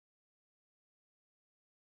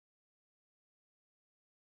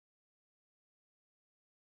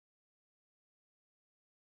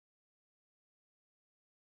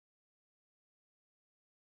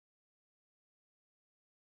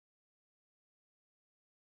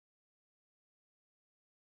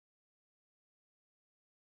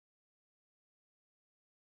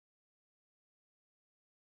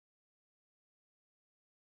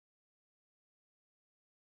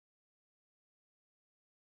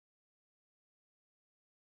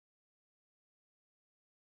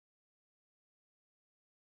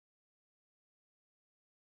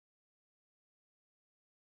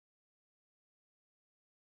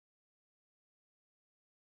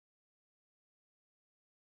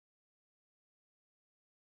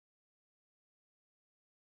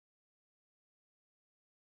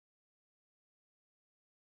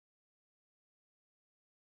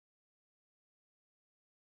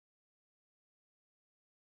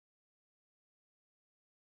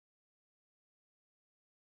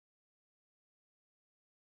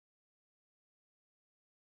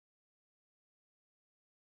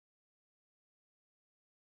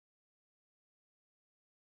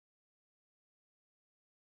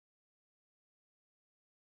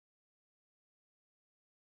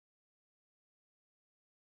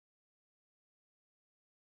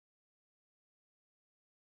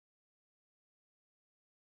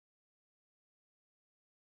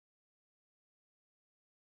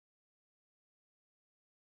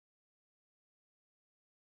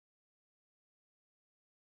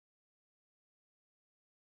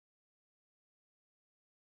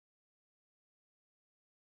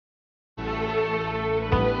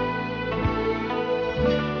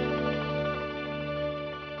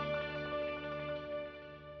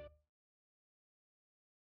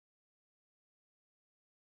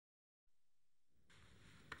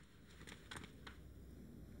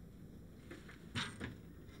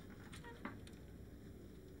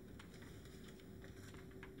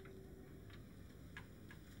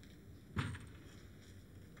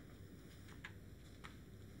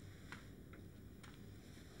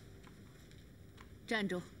站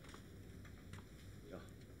住！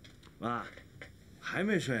妈，还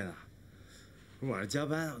没睡呢。我晚上加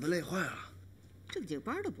班，我都累坏了。正经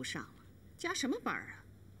班都不上了，加什么班啊？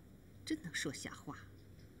真能说瞎话。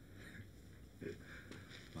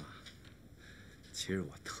妈，其实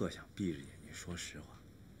我特想闭着眼睛说实话，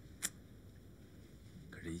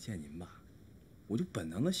可是一见您吧，我就本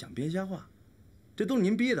能的想编瞎话。这都是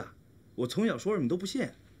您逼的，我从小说什么都不信，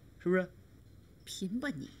是不是？贫吧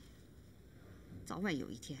你！早晚有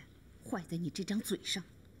一天坏在你这张嘴上。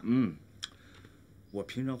我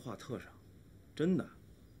平常话特少，真的。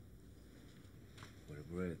我这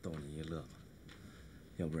不是为了逗你一乐吗？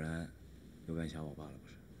要不然又敢想我爸了不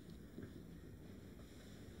是？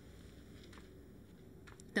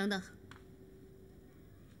等等，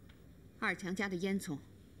二强家的烟囱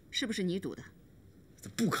是不是你赌的？这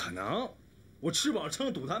不可能！我吃饱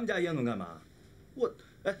撑赌他们家烟囱干嘛？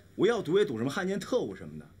我要赌也赌什么汉奸特务什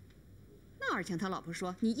么的。那二强他老婆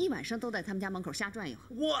说你一晚上都在他们家门口瞎转悠。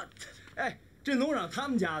这农场他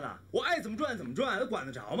们家的，我爱怎么转怎么转，他管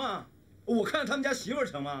得着吗？我看他们家媳妇儿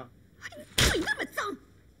成吗？嘴那么脏！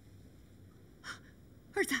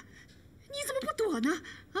儿子，你怎么不躲呢？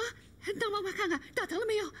啊，当妈妈看看打疼了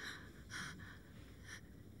没有？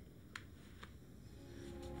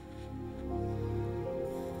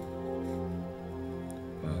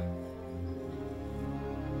妈，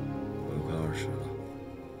我都快20了，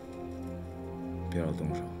别老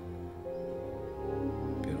动手，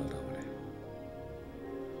别老打我脸。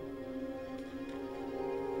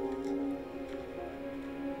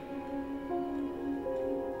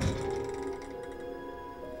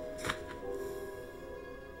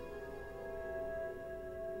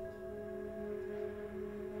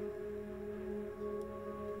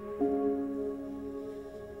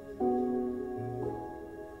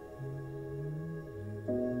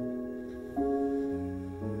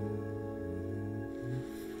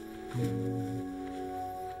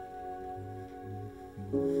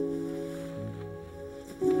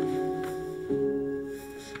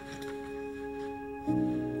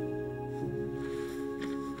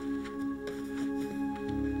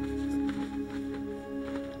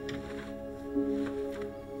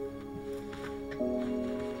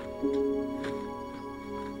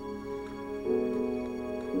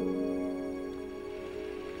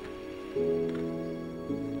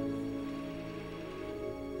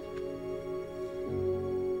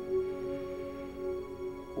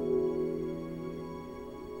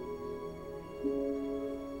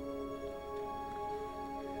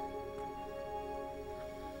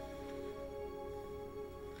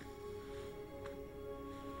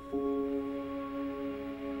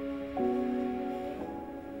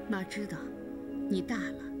妈知道，你大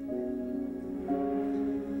了，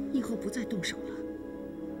以后不再动手了。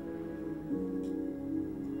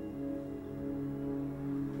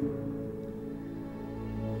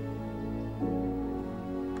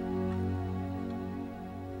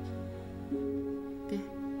给，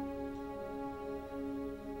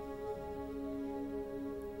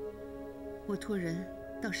我托人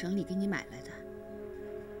到省里给你买来的。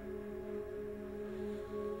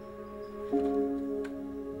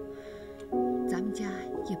咱们家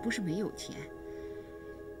也不是没有钱，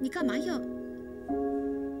你干嘛要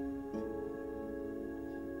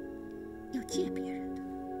借别人的？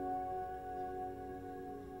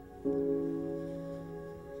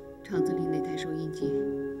厂子里那台收音机，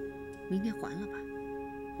明天还了吧，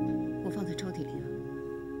我放在抽屉里了。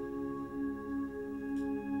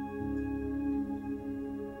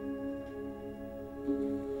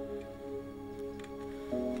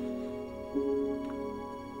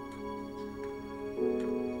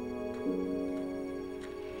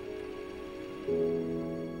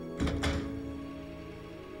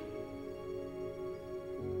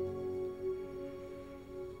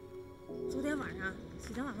昨天晚上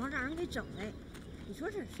洗头房让人给整嘞，你说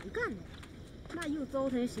这是谁干的呀？那又糟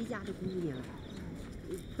蹋谁家的姑娘，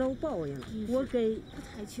遭报应了。活该，他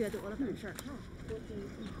太缺德了，办事儿。活该。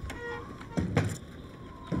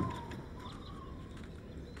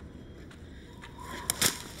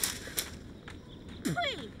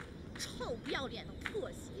呸！臭不要脸的破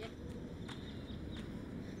鞋！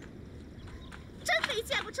真没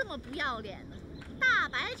见过这么不要脸的。大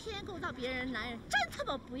白天勾搭别人男人，真他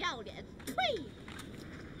妈不要脸！呸！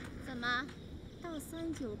怎么，到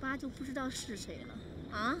398就不知道是谁了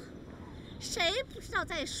啊？谁不知道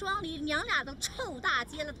在双里娘俩都臭大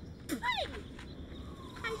街了？呸！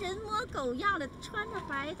还人模狗样的，穿着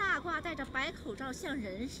白大褂，戴着白口罩，像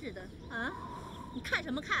人似的啊！你看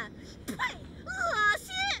什么看？呸！恶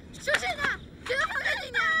心！小心呐，别放开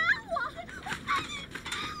你！打我！我打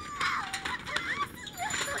死你！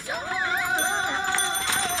小心！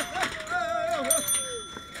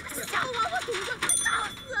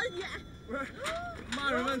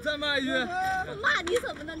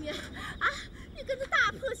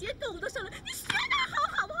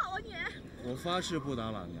发誓不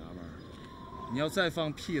当老娘们儿，你要再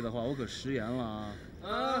放屁的话，我可食言了啊！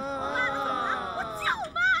我就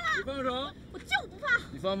骂了！你放手！我就不放！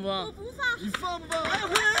你放不放？我不放！你放不放？哎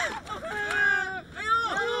呦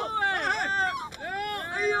喂！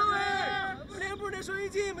哎呦喂！那不是那收音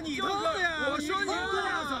机吗？你偷的呀！我说你肚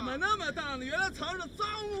量怎么那么大呢？原来藏着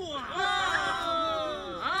赃物啊！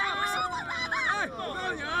哎，我告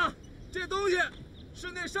诉你啊，这东西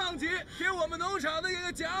是那上级给我们农场的一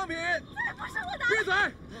个奖品。不是我的！闭嘴！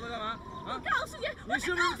偷它干嘛？我告诉你，你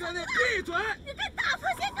是不是跟那闭嘴？你跟大破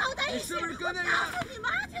鞋搞在一起！你是不是跟那个？告诉你妈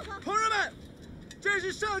去吧！同志们，这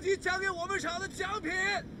是上级奖给我们厂的奖品。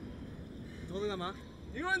偷它干嘛？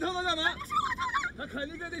你说你偷它干嘛？不是我偷的！他肯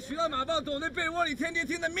定跟那徐大马棒躲那被窝里天天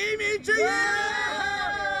听的靡靡之音。你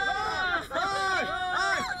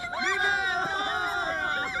看。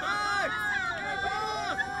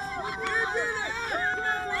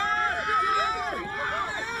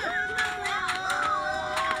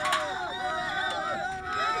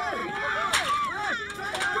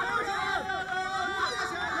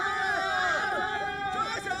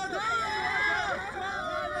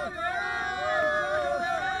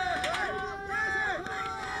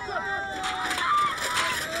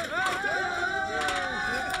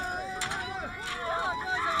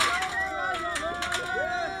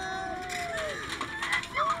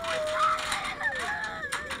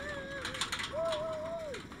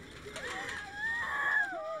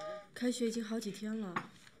开学已经好几天了，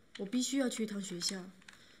我必须要去一趟学校。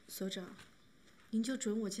所长，您就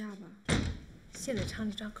准我假吧。现在厂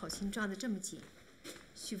里抓考勤抓得这么紧，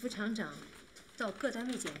许副厂长到各单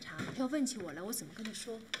位检查，他要问起我来，我怎么跟他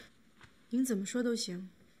说？您怎么说都行。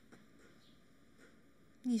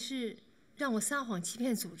你是让我撒谎欺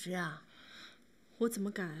骗组织啊？我怎么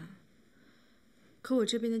敢啊？可我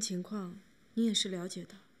这边的情况，你也是了解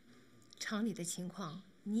的。厂里的情况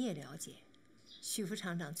你也了解。许副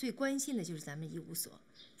厂长最关心的就是咱们医务所，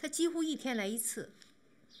他几乎一天来一次。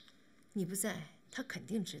你不在，他肯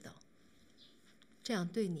定知道。这样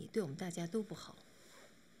对你、对我们大家都不好。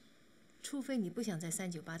除非你不想在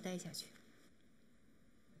398待下去。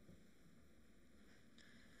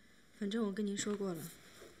反正我跟您说过了，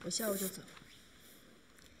我下午就走。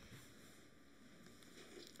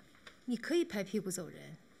你可以拍屁股走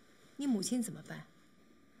人，你母亲怎么办？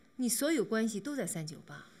你所有关系都在398。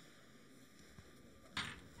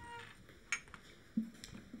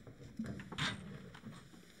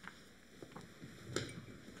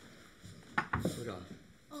所长。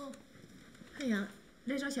哦，汉阳，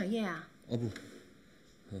来找小叶啊？哦不，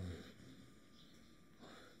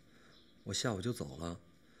我下午就走了，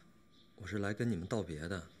我是来跟你们道别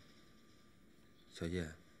的。小叶，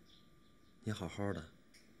你好好的，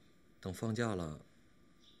等放假了，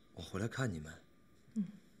我回来看你们。嗯。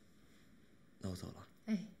那我走了。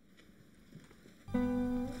哎。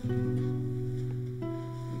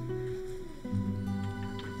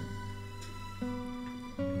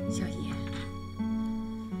小叶，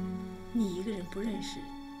你一个人不认识，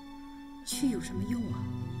去有什么用啊？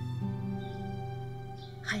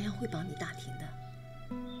韩阳会帮你打听的，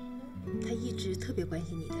他一直特别关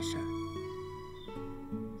心你的事儿。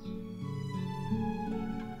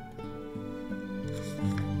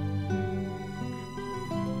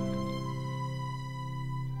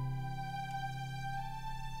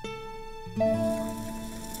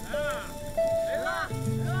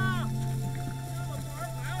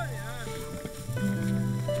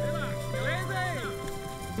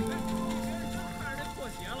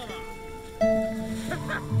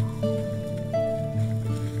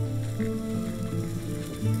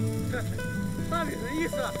大李的意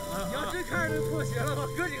思，你要真看上这破鞋了，我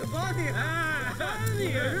哥几个帮你。哎，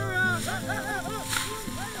你是不是？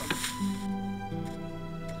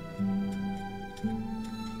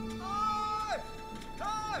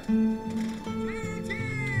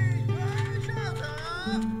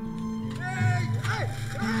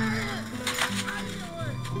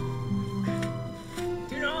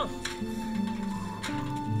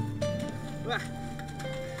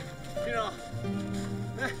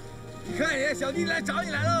小弟来找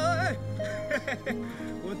你来了，哎，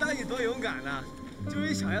我当你多勇敢呐，就是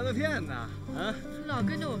一小丫头片子啊！你老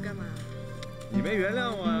跟着我干嘛？你没原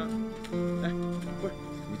谅我啊？哎，不是，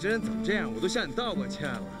你这人怎么这样？我都向你道过歉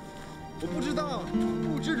了，我不知道，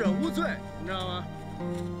不知者无罪，你知道吗？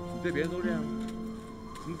你对别人都这样吗？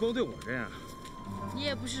怎么光对我这样？你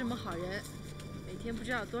也不是什么好人，每天不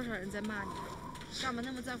知道有多少人在骂你，干嘛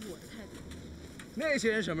那么在乎我的态度？那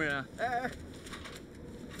些人什么人啊？哎。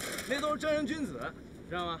那都是正人君子，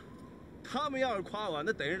知道吗？他们要是夸我，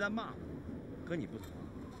那等于是在骂我。可你不同，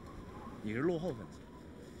你是落后分子，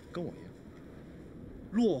跟我一样。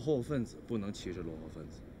落后分子不能歧视落后分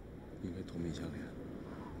子，因为同病相怜。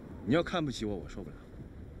你要看不起我，我受不了。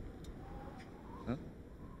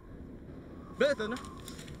别等着，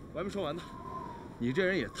我还没说完呢。你这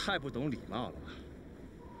人也太不懂礼貌了吧！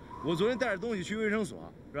我昨天带着东西去卫生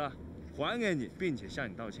所，是吧？还给你，并且向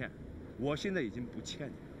你道歉。我现在已经不欠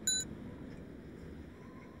你了。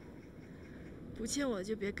不欠我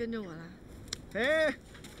就别跟着我了。哎，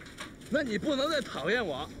那你不能再讨厌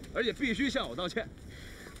我，而且必须向我道歉。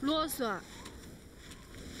啰嗦。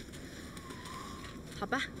好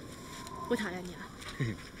吧，不讨厌你了。嘿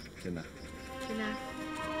嘿，真的。真的。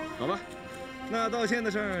好吧，那道歉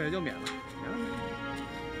的事儿也就免了。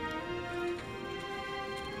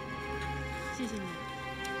谢谢你。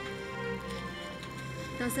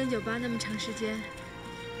到398那么长时间，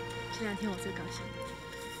这2天我最高兴。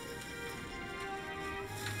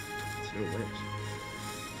其实我也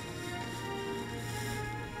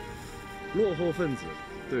是。落后分子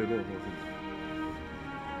对落后分子。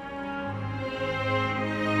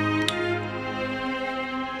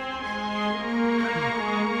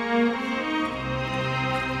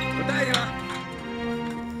我带你了。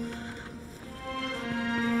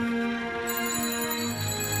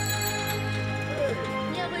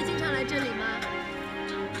你也会经常来这里吗？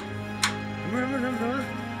什么？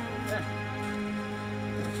哎，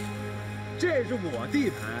这是我地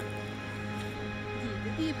盘。你的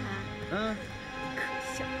地盘？嗯。可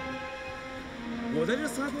笑。我在这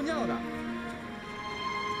撒过尿的。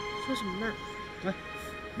说什么呢？哎，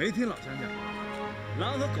没听老乡讲，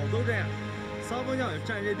狼和狗都这样，撒过尿也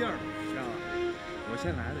占这地儿了，知道吧？我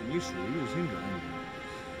先来的，你属于入侵者，你知道吗？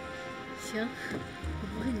行，我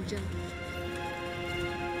不和你争。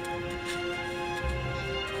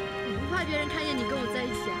你不怕别人看见你跟我在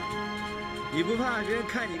一起啊？你不怕别人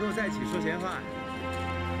看你跟我在一起说闲话？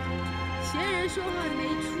学人说话没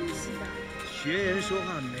出息的。学人说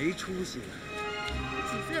话没出息的。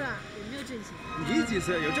几岁了？有没有正形？你几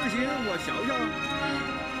岁？有正形？我瞧瞧啊。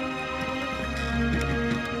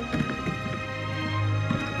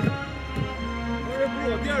不是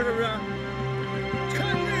我地儿是不是？看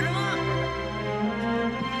你干什么？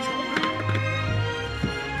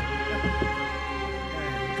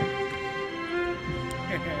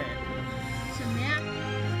什么呀？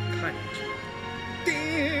看你去。叮。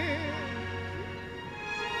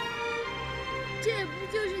这不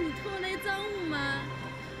就是你偷来赃物吗？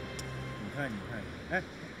你看，哎，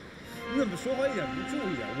你怎么说话一点不注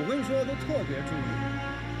意啊？我跟你说的都特别注意。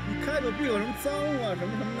你开口闭口什么赃物啊，什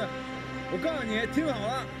么的，我告诉你，听好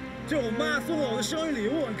了，这是我妈送给我的生日礼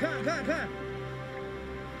物，你看。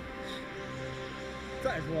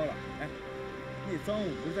再说了，哎，那赃物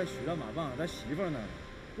不是在许大马棒他媳妇儿那儿吗？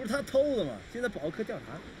不是他偷的吗？现在保科调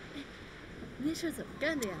查。哎，那事儿怎么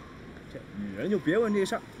干的呀？这女人就别问这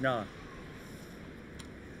事儿，你知道吧？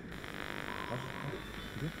好，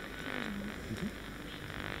你听。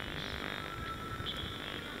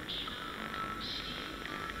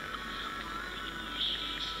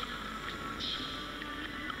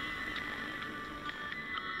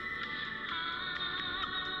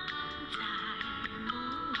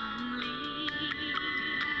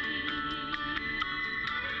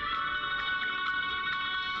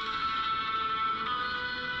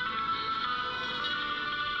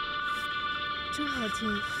真好听，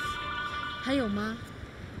还有吗？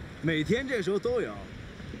每天这时候都有。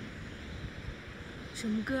什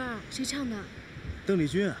么歌啊？谁唱的？邓丽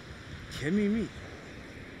君啊，《甜蜜蜜》。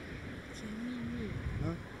甜蜜蜜。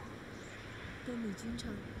啊。邓丽君唱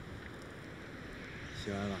的。喜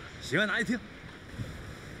欢吧？喜欢拿去听。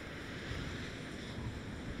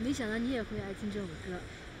没想到你也会爱听这种歌，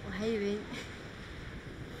我还以为。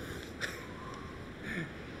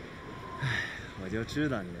唉，我就知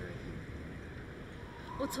道你爱听。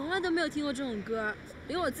我从来都没有听过这种歌，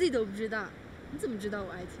连我自己都不知道。你怎么知道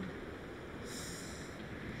我爱听？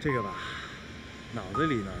这个吧，脑子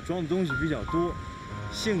里呢装的东西比较多，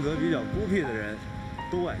性格比较孤僻的人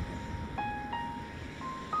都爱听。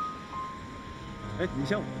哎，你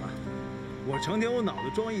像我吧，我成天我脑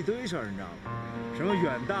子装一堆事儿，你知道吗？什么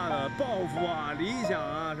远大的抱负啊、理想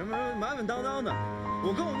啊，什么满满当当的。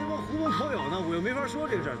我跟我那帮狐朋狗友呢，我又没法说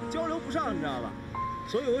这个事儿，交流不上，你知道吧？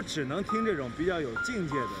所以我只能听这种比较有境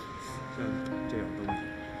界的，像这种东西，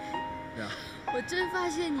是吧？我真发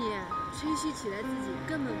现你吹嘘起来自己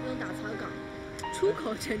根本不用打草稿，出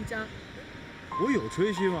口成章。我有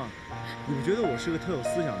吹嘘吗？你不觉得我是个特有思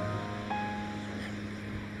想的人吗？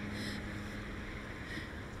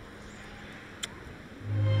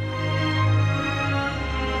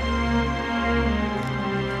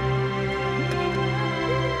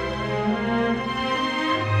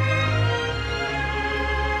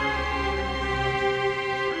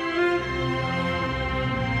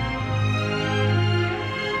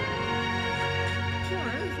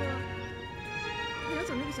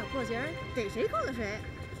逮谁扣的谁，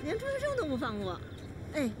连住院生都不放过。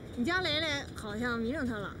哎，你家雷雷好像迷上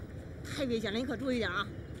他了，太危险了，你可注意点啊！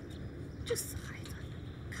这死孩子，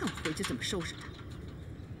看我回去怎么收拾他！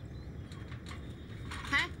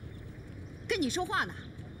还跟你说话呢。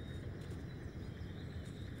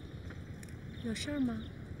有事儿吗？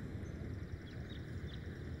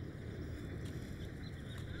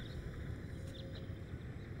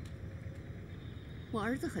我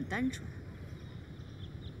儿子很单纯，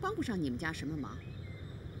帮不上你们家什么忙。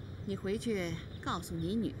你回去告诉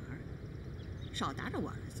你女儿，少打扰我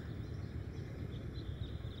儿子。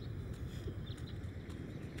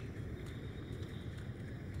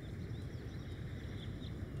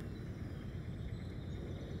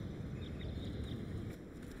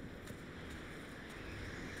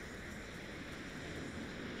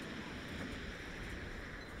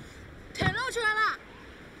腿露出来了。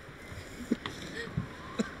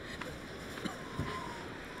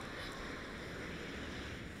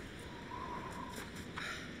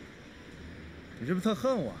你是不是特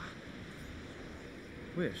恨我？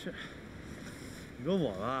我也是。你说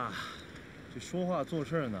我吧，这说话做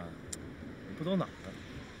事呢，也不走脑子，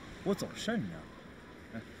我走肾，你知道吗？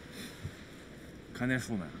哎，看那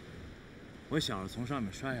树没？我小时候从上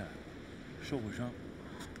面摔下来，受过伤，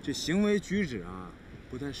这行为举止啊，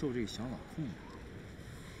不太受这个小脑控制。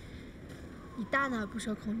你大脑不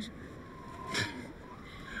受控制。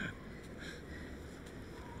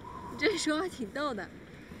你这说话挺逗的。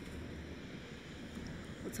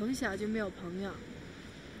我从小就没有朋友，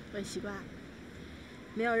我也习惯了，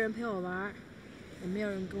没有人陪我玩，也没有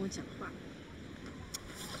人跟我讲话。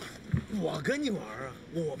我跟你玩啊，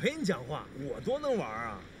我陪你讲话，我多能玩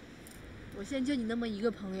啊！我现在就你那么一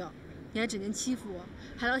个朋友，你还整天欺负我，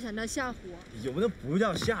还老想着吓唬我。有那不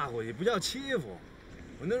叫吓唬，也不叫欺负，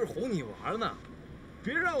我那是哄你玩呢。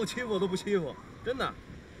别让我欺负我都不欺负，真的。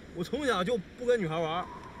我从小就不跟女孩玩，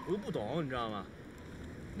我都不懂，你知道吗？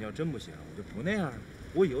你要真不行，我就不那样了。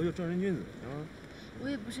我以后就正人君子，行吗？我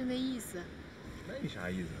也不是那意思。那你啥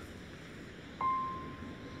意思？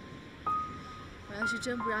我要是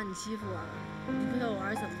真不让你欺负我了，你不陪我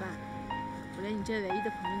玩怎么办？我连你这唯一的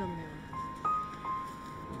朋友都没有了。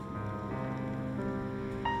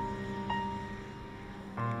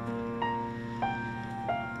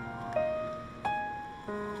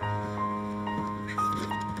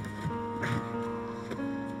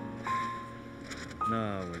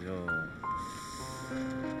那我就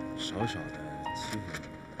少少的欺负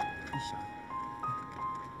你一小点，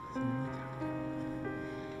轻一点。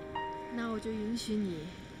那我就允许你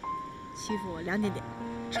欺负我2点点。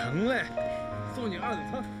成嘞，送你2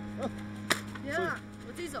点汤。别了，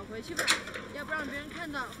我自己走回去吧，要不让别人看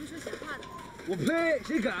到会说闲话的。我呸！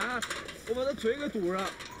谁敢？我把他嘴给堵上。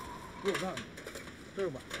我告诉你，这是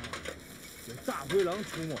晚上，有大灰狼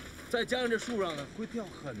出没，再加上这树上呢会掉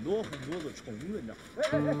很多很多的虫子，你知道？哎！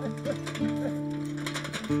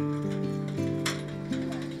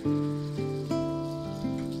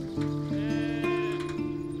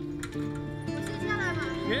我先下来吧。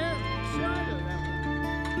别摔着待会儿。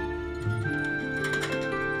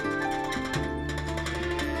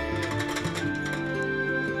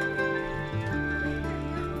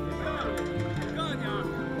我告诉你啊，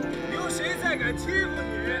以后谁再敢欺负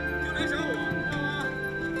你，就来找我，知道吗？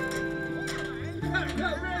看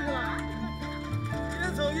不认识了？边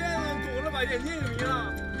走边堵了，把眼睛给迷了。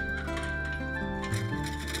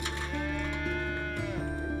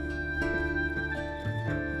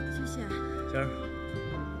谢谢。仙儿，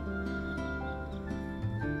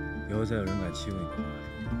以后再有人敢欺负你的话，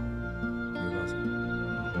你就告诉我。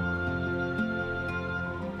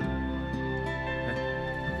哎，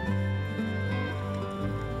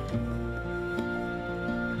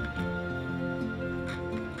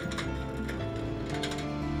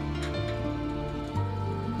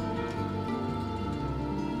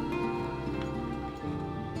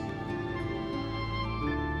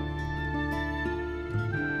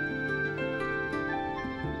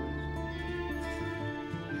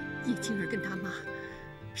叶青儿跟他妈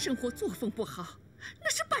生活作风不好，那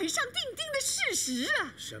是板上钉钉的事实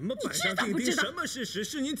啊！什么板上钉钉？什么事实？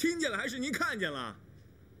是您听见了还是您看见了？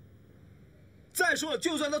再说了，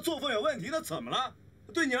就算他作风有问题，那怎么了？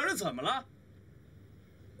对你儿子怎么了？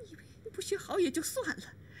你不学好也就算了，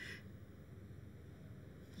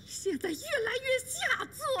现在越来越下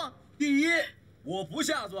作。第一，我不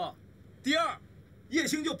下作；第二，叶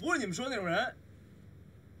青就不是你们说的那种人。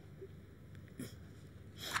你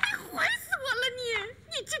坏死我了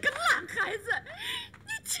你这个烂孩子，你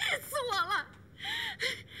气死我了！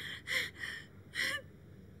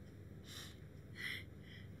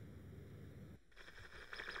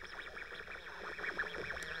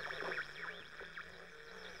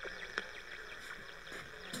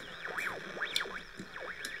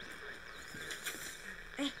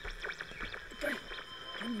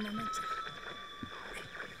你慢慢讲。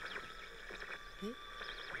哎，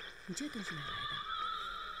你这都是哪来的？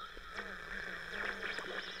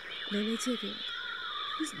雷雷借给我的。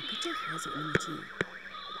你怎么跟这孩子走那么近啊？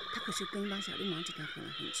他可是跟一帮小流氓之间混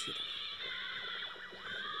来混去的。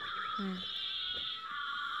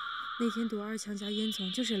那天躲二强家烟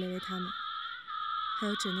囱就是雷雷他们，还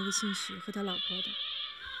有整那个姓许和他老婆的，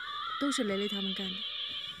都是雷雷他们干的。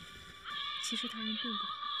其实他人并不好。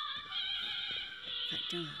反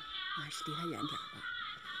正啊，你还是离他远点吧。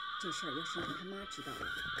这事儿要是让他妈知道了，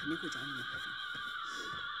肯定会找你麻烦。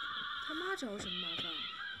他妈找我什么麻烦？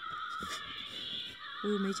我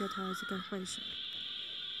又没教他儿子干坏事。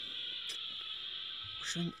我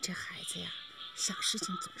说你这孩子呀，想事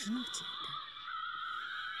情总是那么简单。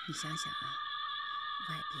你想想啊，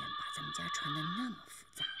外边把咱们家传得那么复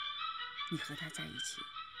杂，你和他在一起，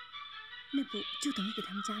那不就等于给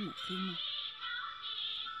他们家抹黑吗？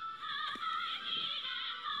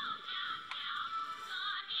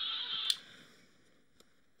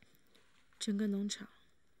整个农场，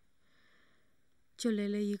就雷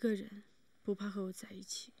雷一个人不怕和我在一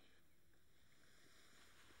起。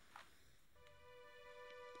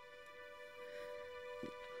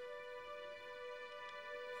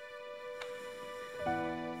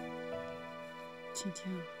青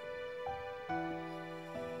青，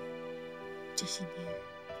这些年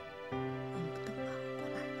我们都熬过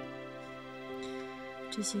来了。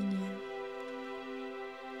这些年，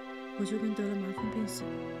我就跟得了麻风病似的，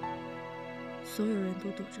所有人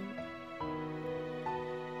都躲着我，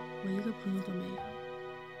我一个朋友都没有。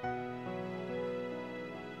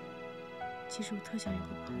其实我特想有个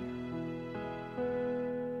朋友。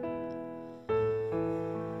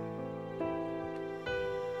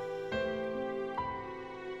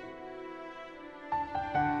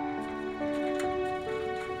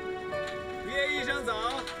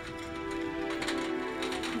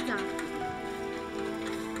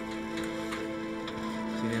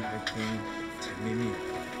甜蜜蜜。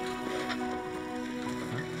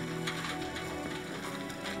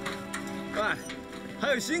喂，还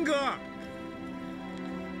有新歌。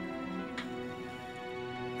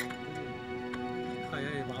太阳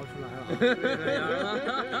也拔不出来了。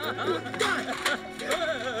干！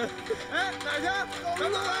哎，哪去？走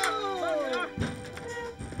走走，慢点。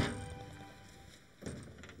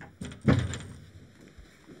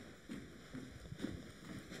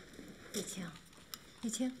叶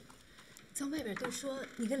青，在外边都说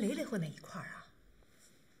你跟雷雷混在一块儿啊。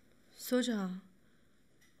所长，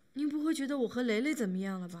您不会觉得我和雷雷怎么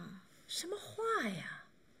样了吧？什么话呀！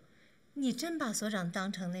你真把所长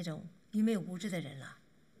当成那种愚昧无知的人了？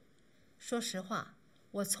说实话，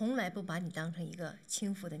我从来不把你当成一个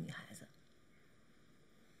轻浮的女孩子。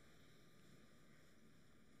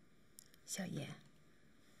小叶，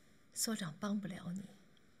所长帮不了你，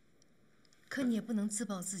可你也不能自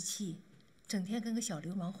暴自弃。整天跟个小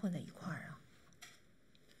流氓混在一块儿啊！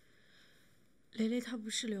雷雷她不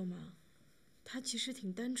是流氓，她其实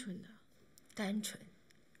挺单纯的。单纯，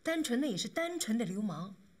单纯的也是单纯的流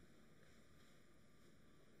氓。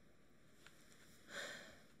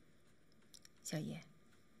小叶，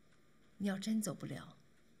你要真走不了，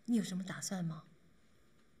你有什么打算吗？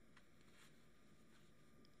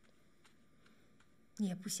你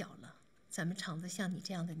也不小了，咱们厂子像你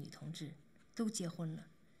这样的女同志都结婚了。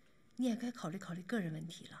你也该考虑考虑个人问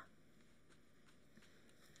题了。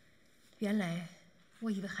原来我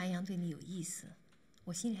以为韩阳对你有意思，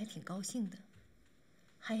我心里还挺高兴的。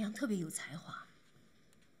韩阳特别有才华，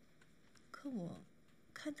可我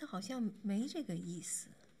看他好像没这个意思。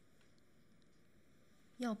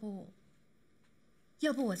要不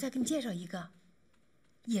我再给你介绍一个，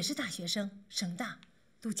也是大学生，省大，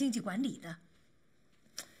读经济管理的。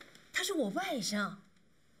他是我外甥。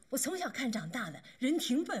我从小看长大的，人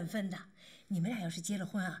挺本分的。你们俩要是结了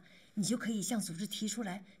婚啊，你就可以向组织提出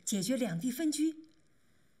来解决两地分居。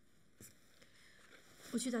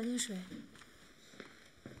我去打点水。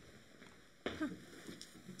哼，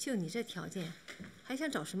就你这条件，还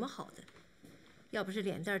想找什么好的？要不是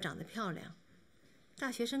脸蛋长得漂亮，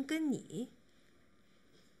大学生跟你，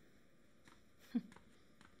哼。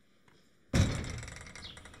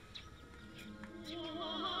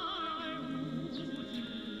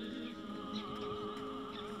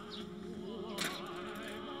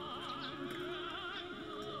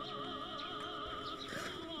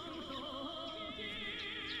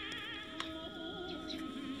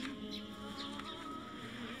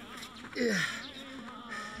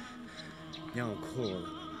尿裤子了吧？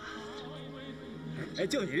哎，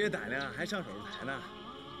就你这胆量，还上手术台呢？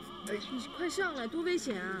哎，你快上来，多危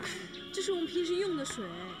险啊！这是我们平时用的水，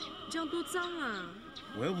这样多脏啊！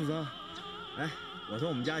我又不脏。来，我从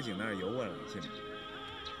我们家井那儿游过来，信吗？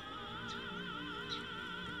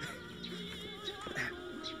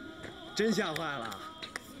真吓坏了，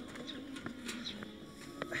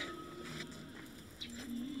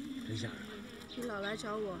真吓人。你老来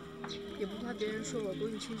找我，也不怕别人说我勾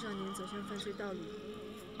引青少年走向犯罪道路？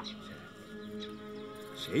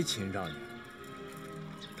谁青少年？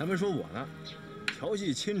他们说我呢，调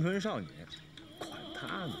戏清纯少女，管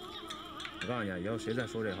他呢！我告诉你啊，以后谁再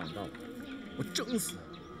说这话，你告诉我整死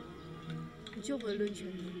他！你就不会论权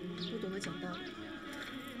利，不懂得讲道理。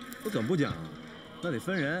我怎么不讲啊？那得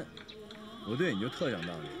分人。我对你就特讲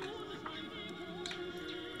道理。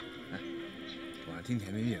哎，晚上听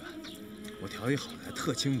甜蜜蜜吧，我调一好的还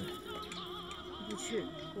特清楚。不去，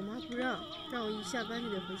我妈不让，让我一下班就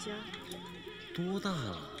得回家。多大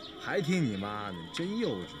了，还听你妈的，真幼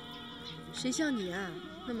稚。谁像你啊，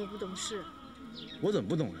那么不懂事？我怎么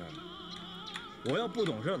不懂事？我要不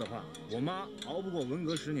懂事的话，我妈熬不过文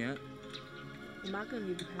革10年。我妈更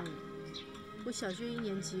离不开我。我小学1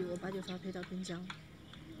年级，我爸就发配到边疆。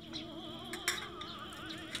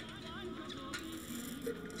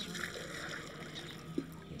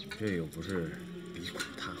这又不是比苦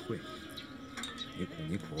他会，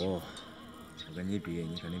你苦，我跟你比，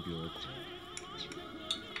你肯定比我苦。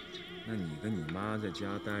那你跟你妈在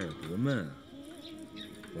家待着多闷啊！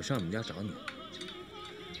我上你们家找你。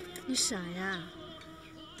你傻呀？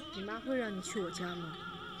你妈会让你去我家吗？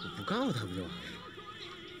我不告诉她不就完了？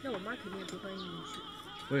那我妈肯定也不欢迎你去。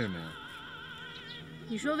为什么呀？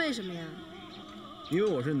你说为什么呀？因为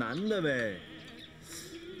我是男的呗。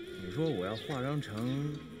你说我要化妆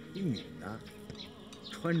成一女的，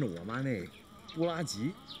穿着我妈那布拉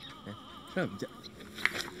吉，哎，上你们家。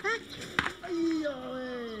哎呀喂！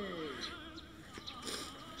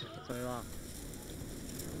小鱼子，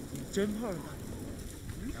你真泡上大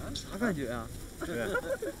啊？啥感觉啊？对，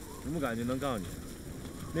什么感觉能告诉你？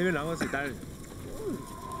那边凉快，自己待着去。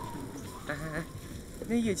哎，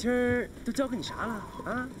那叶青儿都交给你啥了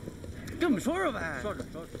啊？跟我们说说呗。说说。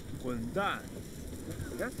混蛋！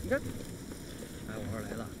你看。哎，我说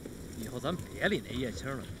雷子，以后咱别理那叶青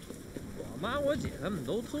了。我妈我姐他们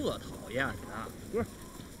都特讨厌他。不是，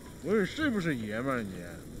我说你是不是爷们儿你？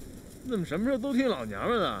你怎么什么事都听老娘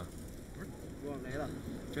们的？不是，我雷子，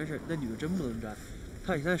真是那女的真不能沾。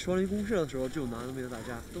她以前在双林公社的时候，就有男的为了打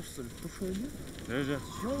架都死了，都出人命。是，就是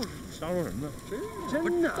瞎说什么呢？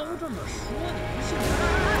真的都这么说，你不信？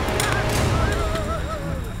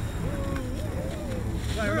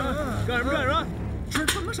干什么？吃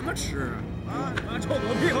他妈什么吃？啊！臭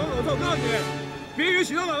狗屁好狗！我告诉你，别以为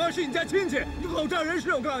许多老外是你家亲戚，你口仗人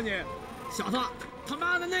势！我告诉你，小子，他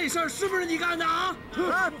妈的那事儿是不是你干的啊？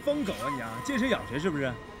疯狗啊你啊！见谁咬谁是不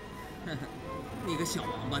是？你个小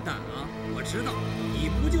王八蛋啊！我知道，你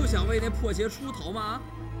不就想为那破鞋出头吗？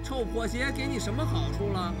臭破鞋给你什么好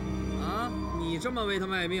处了？啊！你这么为他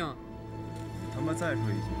卖命，他妈再说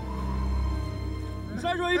一句！你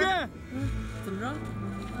再说一遍！怎么着？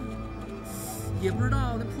也不知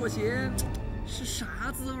道那破鞋是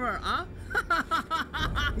啥滋味啊！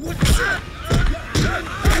我去！你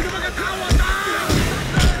他妈敢打我打！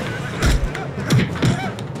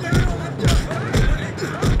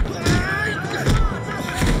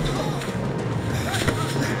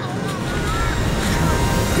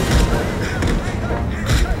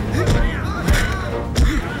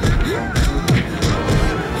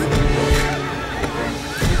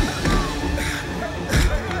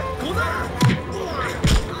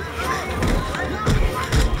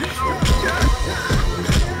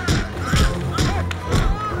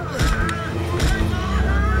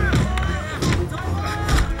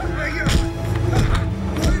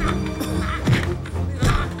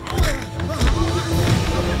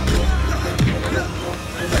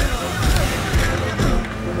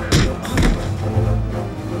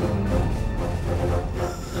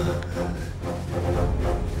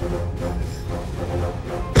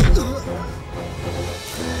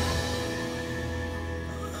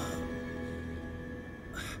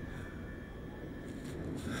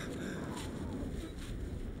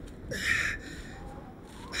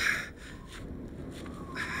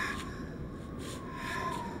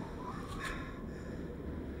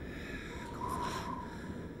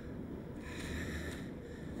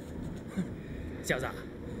小子，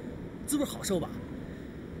滋味好受吧？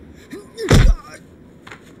没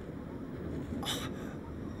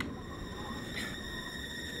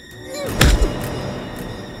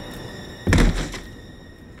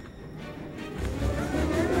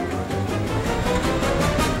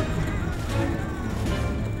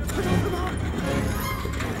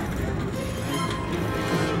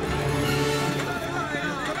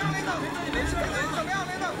事，怎么样，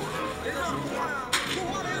雷子？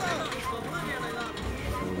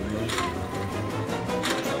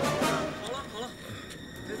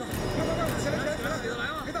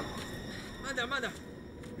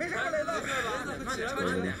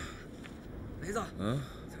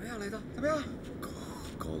么样，雷子？怎么样？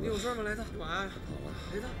狗你有事吗，雷子？干嘛呀？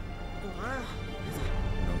雷子，干嘛呀？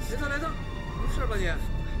雷子，没事吧你？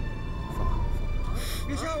放！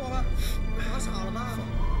别吓我了！打傻了吧？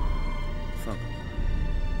放！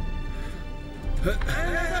哎，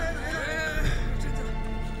站住！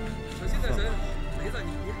小心点，雷子，你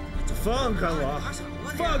别放开我！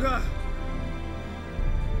放开！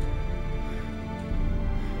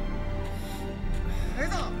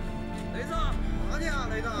雷子，哪里啊？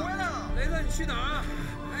雷子，回来！雷子，你去哪儿啊？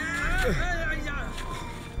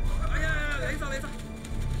哎呀！雷子，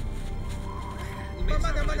你慢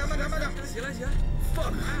点！起来！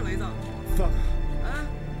放开，雷子！放！哎，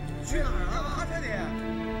去哪儿啊？干嘛去你？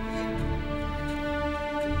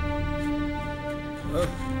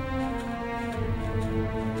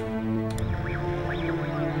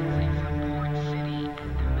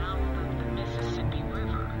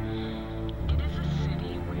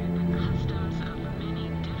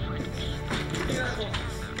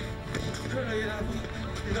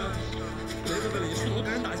雷子的李叔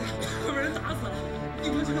跟人打架，快被人打死了！你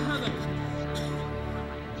快去看看！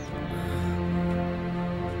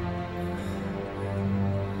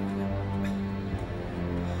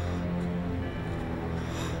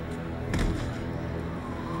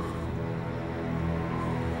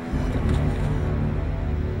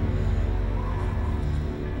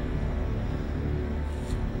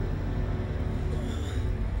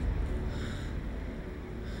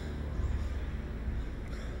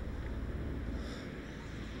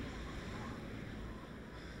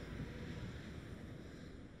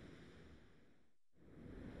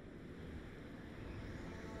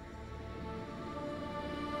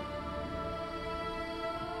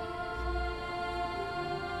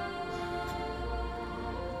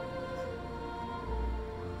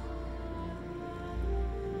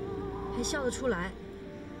还笑得出来，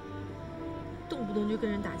动不动就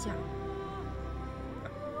跟人打架，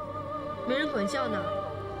没人管教呢。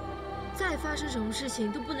再发生什么事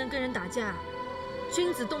情都不能跟人打架，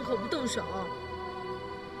君子动口不动手。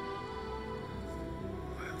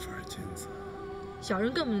我也不是君子，小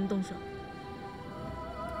人更不能动手。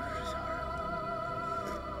我是小人。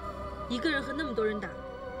一个人和那么多人打，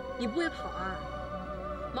你不会跑啊？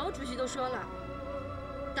毛主席都说了，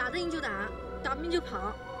打得赢就打，打不赢就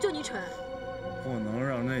跑。就你蠢，不能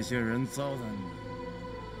让那些人糟蹋你。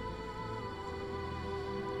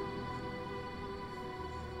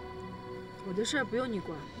我的事儿不用你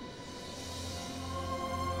管，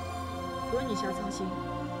不用你瞎操心。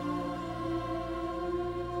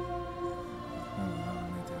看我让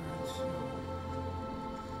那点人欺负我，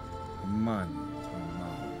他骂你就骂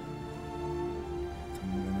我，他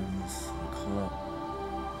们跟他们死磕。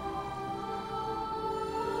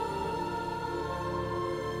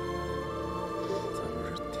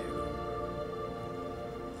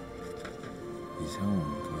以前我们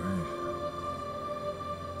不认识，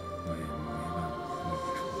我也没办法和你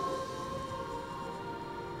说。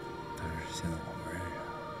但是现在我们认识了，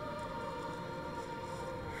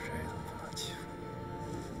谁都不能欺负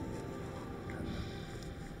你，真的。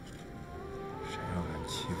谁要敢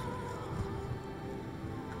欺负你的话，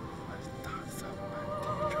我就打得他满地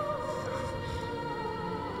找牙。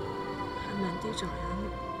还满地找牙呢，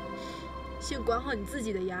先管好你自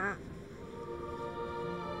己的牙。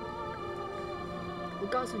我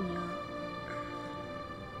告诉你啊，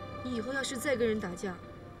你以后要是再跟人打架，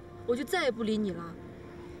我就再也不理你了。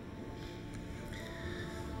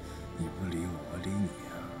你不理我，我理你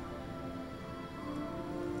啊。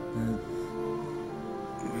那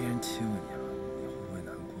没人欺负你了，你会不会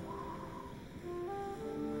难过？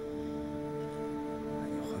那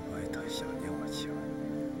你会不会特想念我欺负你？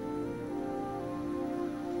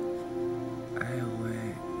哎呦喂，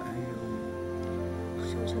哎呦！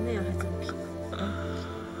伤成那样还这么拼？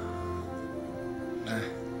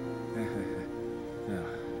对了，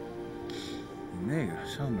你那个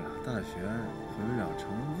上不了大学，回不了城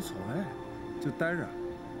无所谓，就待着，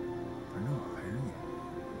反正我陪着你。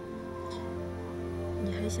你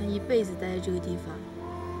还想一辈子待在这个地方？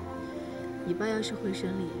你爸要是回省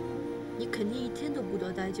里，你肯定一天都不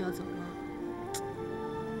多待就要走了。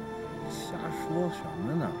瞎说什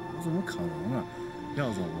么呢？我怎么可能啊？要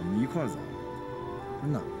走我们一块儿走，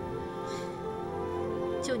真的。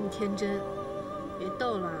就你天真，别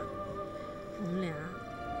逗了。我们俩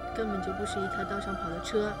根本就不是一条道上跑的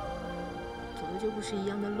车，走的就不是一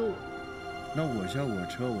样的路。那我下我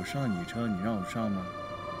车，我上你车，你让我上吗？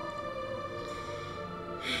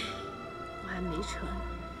我还没车呢。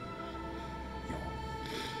有，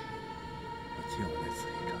我借我那自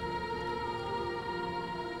行车。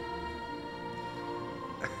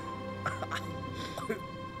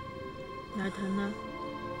哪儿疼呢？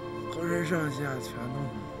浑身上下全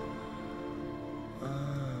都啊。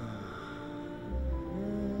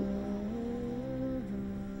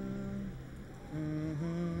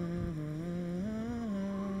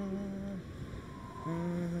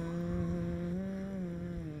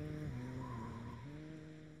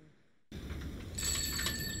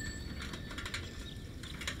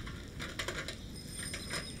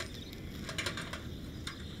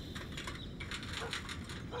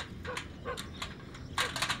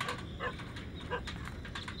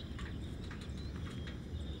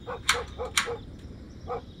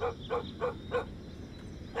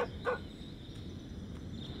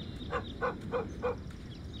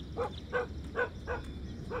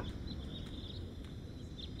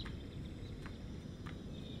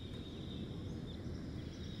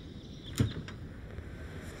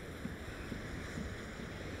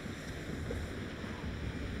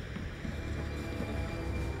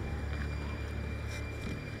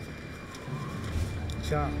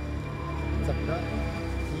 香，怎么着？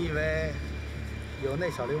你以为有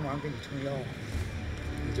那小流氓给你撑腰，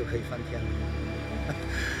你就可以翻天了？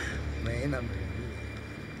没那么容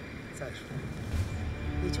易。再说，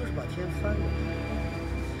你就是把天翻过来，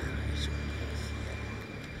你还是个破鞋。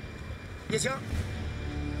叶青，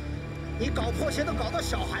你搞破鞋都搞到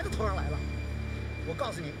小孩子头上来了。我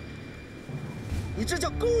告诉你，你这叫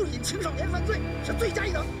勾引青少年犯罪，是罪加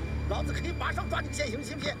一等。老子可以马上抓你个现行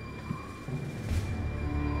芯片。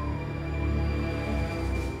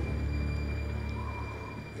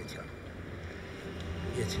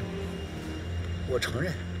 叶青，我承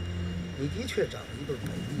认，你的确长了一对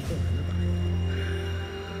美丽动人的大眼，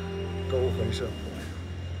勾魂摄魄呀。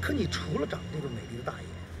可你除了长这对美丽的大眼，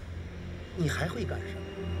你还会干什么？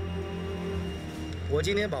我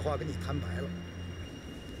今天把话跟你摊白了。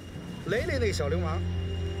雷雷那小流氓，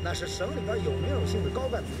那是省里边有名有姓的高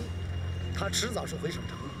干子弟，他迟早是回省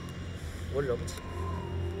城的，我惹不起。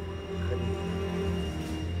可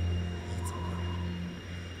你走了，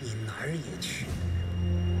你哪儿也去不了。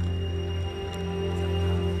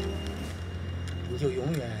 你就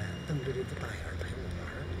永远瞪着这个大眼陪我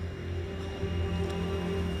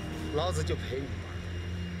玩，老子就陪你玩，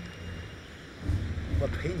我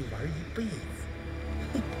陪你玩一辈子。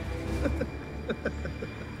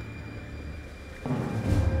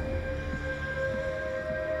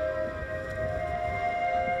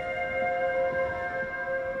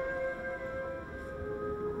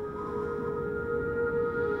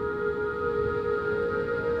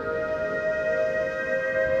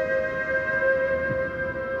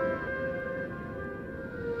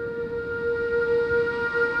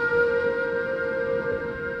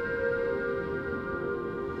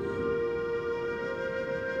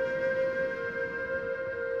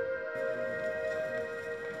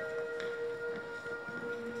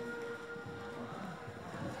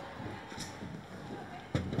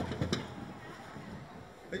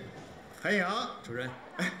韩阳，主任，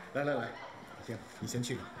哎，来，行，你先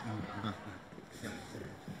去吧。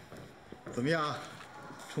怎么样？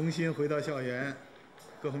重新回到校园，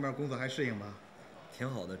各方面工作还适应吧？挺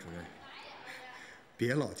好的，主任。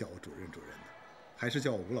别老叫我主任的，还是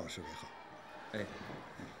叫我吴老师为好。哎，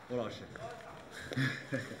吴老师，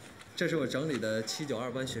这是我整理的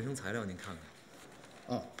792班学生材料，您看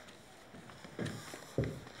看。哦，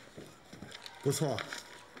不错，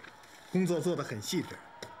工作做得很细致。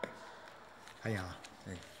 韩阳，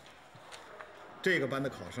哎，这个班的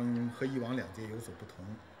考生和以往2届有所不同，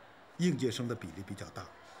应届生的比例比较大，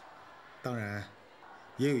当然，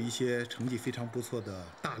也有一些成绩非常不错的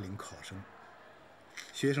大龄考生。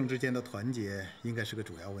学生之间的团结应该是个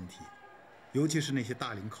主要问题，尤其是那些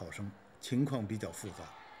大龄考生，情况比较复杂。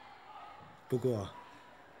不过，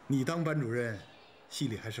你当班主任，系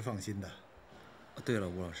里还是放心的。对了，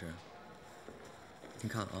吴老师，您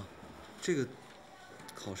看啊，这个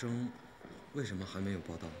考生。 为什么还没有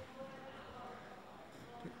报到？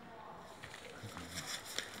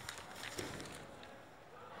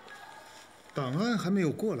档案还没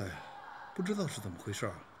有过来，不知道是怎么回事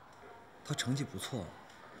啊。他成绩不错。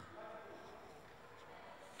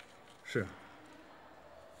是。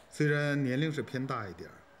虽然年龄是偏大一点，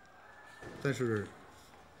但是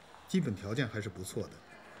基本条件还是不错的。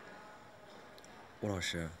吴老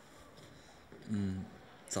师，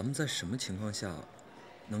咱们在什么情况下？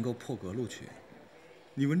 能够破格录取，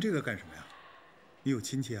你问这个干什么呀？你有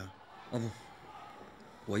亲戚啊？啊不，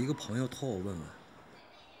我一个朋友托我问问。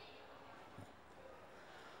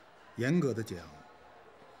严格的讲，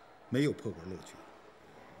没有破格录取。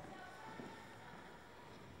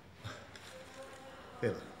对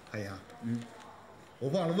了，韩阳，我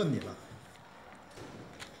忘了问你了，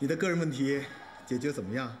你的个人问题解决怎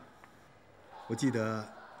么样？我记得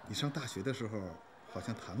你上大学的时候好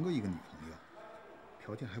像谈过一个女朋友，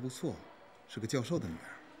条件还不错，是个教授的女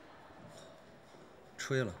儿。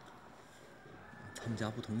吹了，他们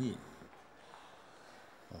家不同意。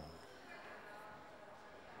哦。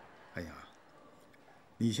哎呀，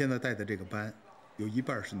你现在带的这个班，有一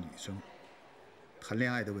半是女生，谈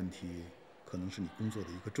恋爱的问题可能是你工作的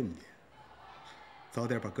一个重点。早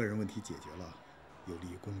点把个人问题解决了，有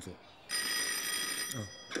利于工作。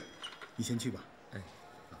你先去吧。哎。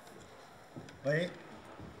喂。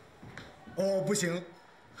哦，不行，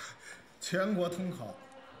全国统考，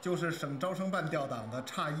就是省招生办调档的，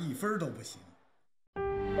差1分都不行。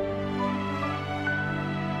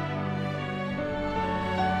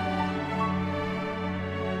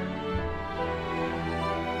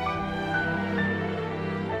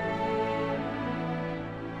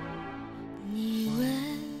你问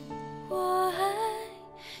我爱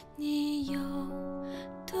你有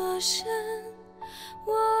多深，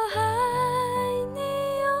我爱你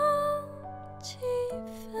有几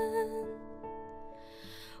分，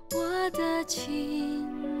我的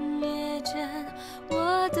情也真，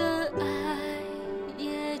我的爱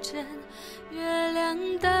也真，月亮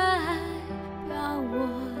代表我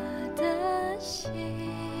的心。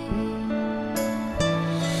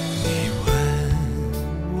你问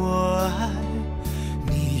我爱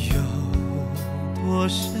你有多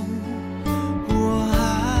深，我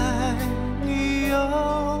爱你有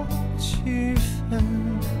几分，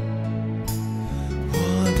我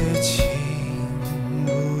的情不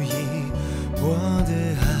移，我的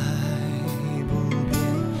爱不变，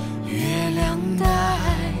月亮代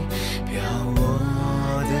表我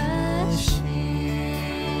的心。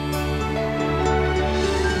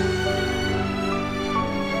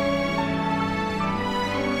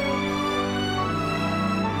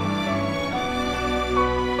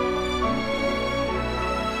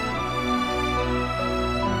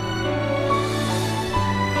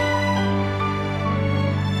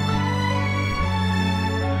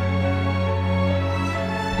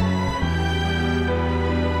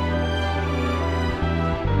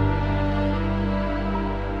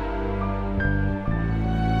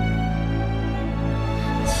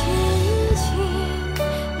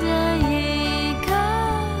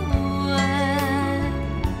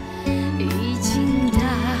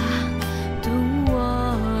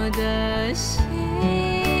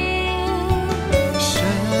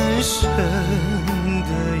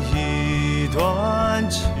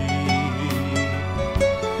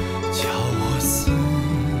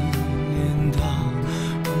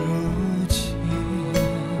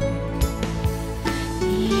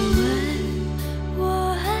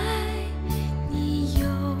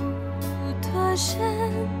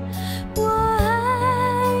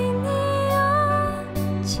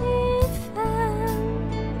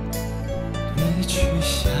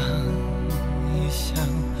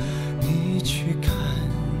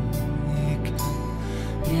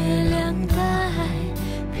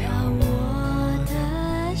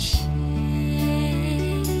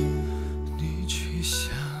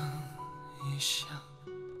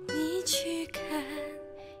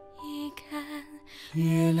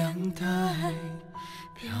月亮代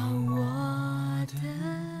表